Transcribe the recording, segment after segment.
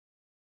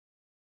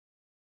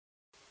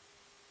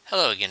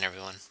Hello again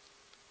everyone.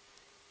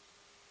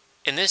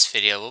 In this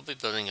video we'll be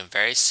building a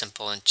very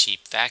simple and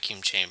cheap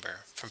vacuum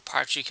chamber from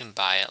parts you can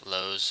buy at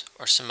Lowe's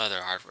or some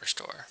other hardware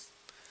store.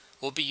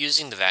 We'll be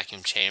using the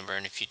vacuum chamber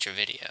in a future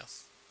video.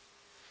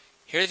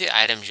 Here are the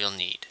items you'll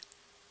need.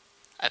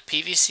 A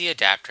PVC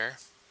adapter.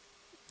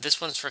 This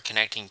one's for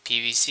connecting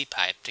PVC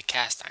pipe to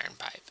cast iron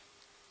pipe.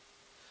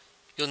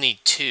 You'll need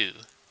two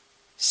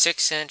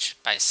 6"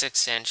 by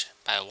 6"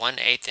 by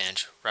 1/8"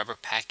 inch rubber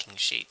packing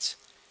sheets.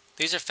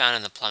 These are found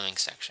in the plumbing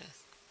section.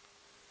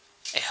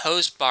 A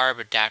hose barb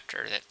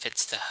adapter that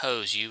fits the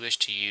hose you wish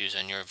to use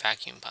on your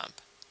vacuum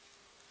pump.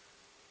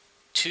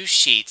 Two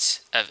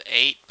sheets of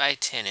 8 by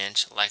 10"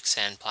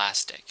 Lexan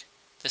plastic.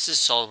 This is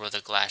sold where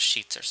the glass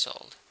sheets are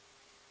sold.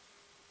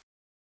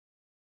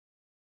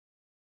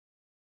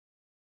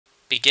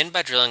 Begin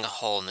by drilling a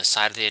hole in the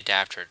side of the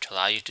adapter to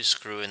allow you to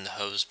screw in the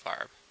hose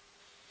barb.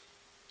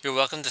 You're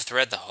welcome to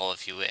thread the hole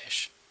if you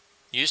wish.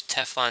 Use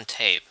Teflon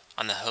tape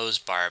on the hose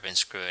barb and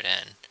screw it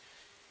in.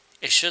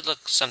 It should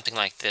look something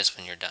like this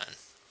when you're done.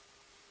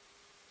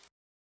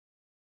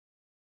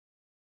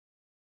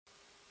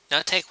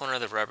 Now take one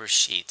of the rubber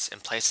sheets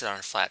and place it on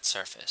a flat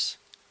surface.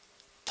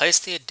 Place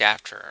the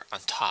adapter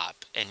on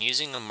top and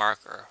using a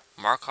marker,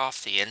 mark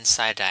off the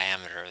inside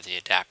diameter of the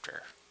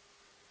adapter.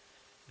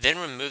 Then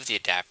remove the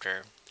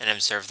adapter and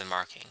observe the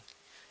marking.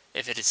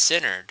 If it is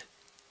centered,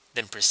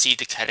 then proceed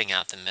to cutting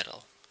out the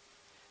middle.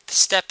 This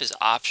step is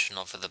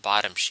optional for the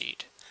bottom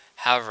sheet.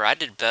 However, I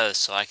did both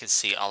so I could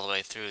see all the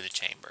way through the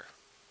chamber.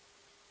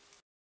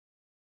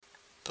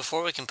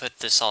 Before we can put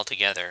this all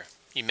together,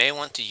 you may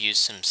want to use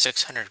some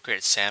 600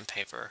 grit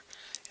sandpaper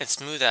and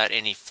smooth out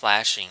any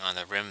flashing on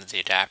the rim of the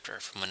adapter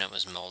from when it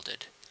was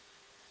molded.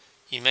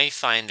 You may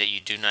find that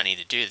you do not need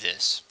to do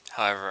this.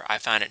 However, I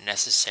found it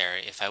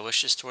necessary if I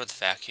wish to store the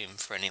vacuum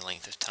for any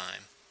length of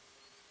time.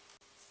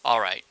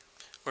 Alright,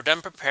 we're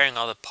done preparing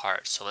all the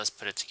parts, so let's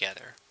put it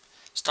together.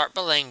 Start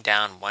by laying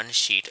down one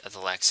sheet of the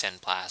Lexan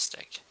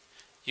plastic.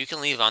 You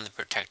can leave on the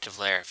protective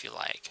layer if you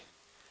like.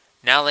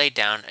 Now lay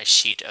down a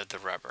sheet of the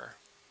rubber.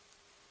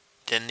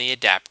 Then the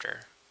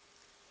adapter.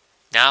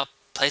 Now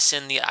place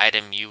in the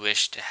item you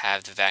wish to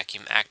have the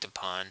vacuum act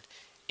upon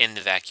in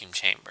the vacuum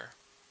chamber.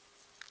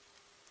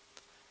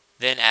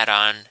 Then add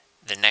on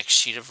the next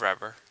sheet of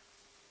rubber,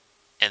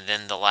 and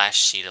then the last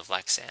sheet of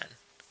Lexan.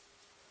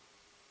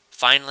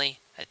 Finally,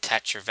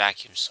 attach your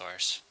vacuum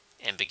source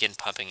and begin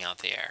pumping out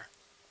the air.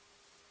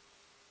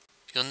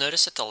 You'll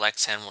notice that the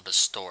Lexan will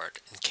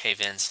distort and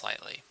cave in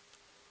slightly.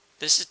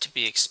 This is to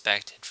be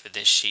expected for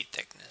this sheet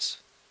thickness.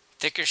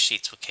 Thicker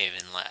sheets will cave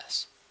in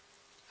less.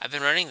 I've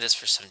been running this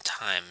for some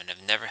time and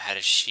have never had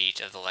a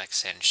sheet of the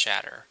Lexan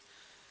shatter.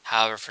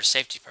 However, for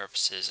safety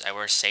purposes, I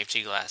wear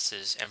safety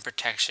glasses and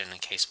protection in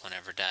case one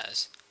ever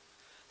does.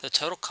 The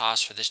total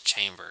cost for this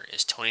chamber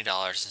is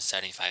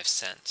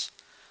 $20.75.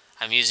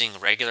 I'm using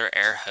regular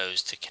air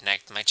hose to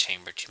connect my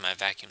chamber to my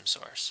vacuum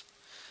source.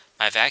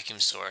 My vacuum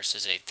source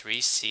is a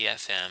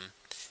 3CFM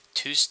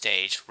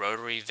 2-stage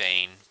rotary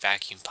vane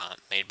vacuum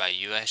pump made by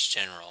U.S.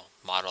 General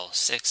model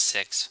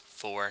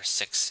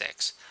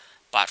 66466,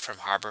 bought from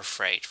Harbor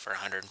Freight for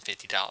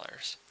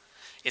 $150.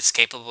 It's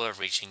capable of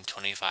reaching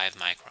 25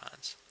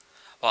 microns.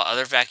 While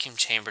other vacuum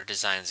chamber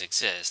designs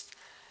exist,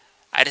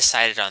 I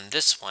decided on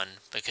this one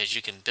because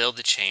you can build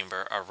the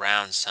chamber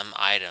around some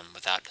item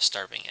without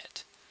disturbing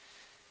it.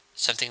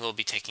 Something we'll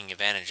be taking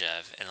advantage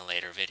of in a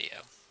later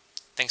video.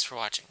 Thanks for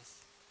watching.